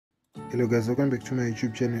Hello guys, welcome back to my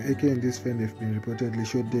YouTube channel. AK and this friend have been reportedly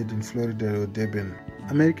shot dead in Florida or Devon.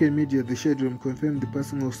 American media, the Shaderoom, confirmed the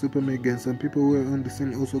passing of Super Mega, and some people who were on the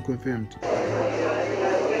scene also confirmed.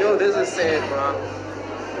 Yo, this is sad, bro.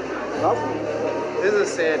 This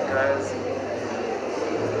is sad, guys.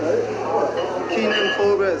 Keenan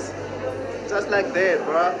Cobras. Just like that,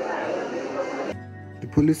 bro. The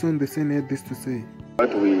police on the scene had this to say.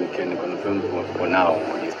 What we can confirm for now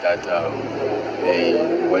is that a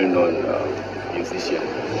well-known musician,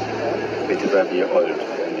 35-year-old,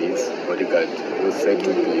 and his bodyguard, who is said to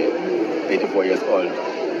be 34 years old,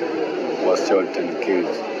 was shot and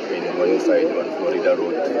killed in Morningside on Florida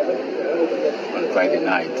Road on Friday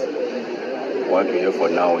night. What we have for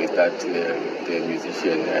now is that the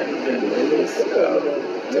musician and his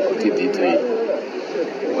security detail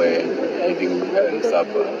were having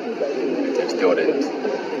supper at a restaurant.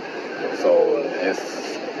 So as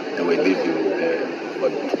they were leaving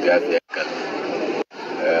to their vehicle,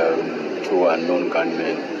 two unknown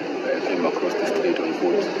gunmen came across the street on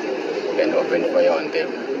foot and opened fire on them,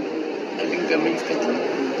 killing them instantly.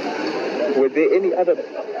 Were there any other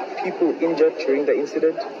people injured during the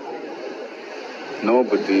incident?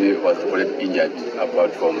 Nobody was reported injured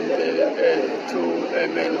apart from the two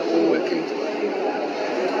men who were killed.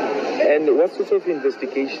 And what sort of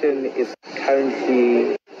investigation is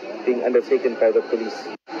currently being undertaken by the police?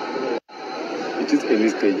 It is early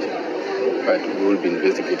stage, but we will be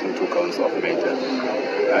investigating 2 counts of murder,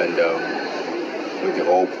 and with the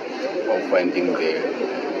hope of finding the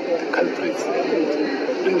culprits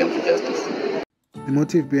and bring them to justice. The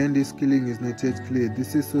motive behind this killing is not yet clear.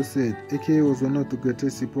 This is so sad. AKA was one of the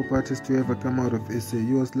greatest hip-hop artists to ever come out of SA.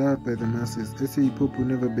 He was loved by the masses. SA hip-hop will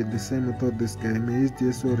never be the same without this guy. May his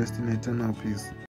dear soul rest in eternal peace.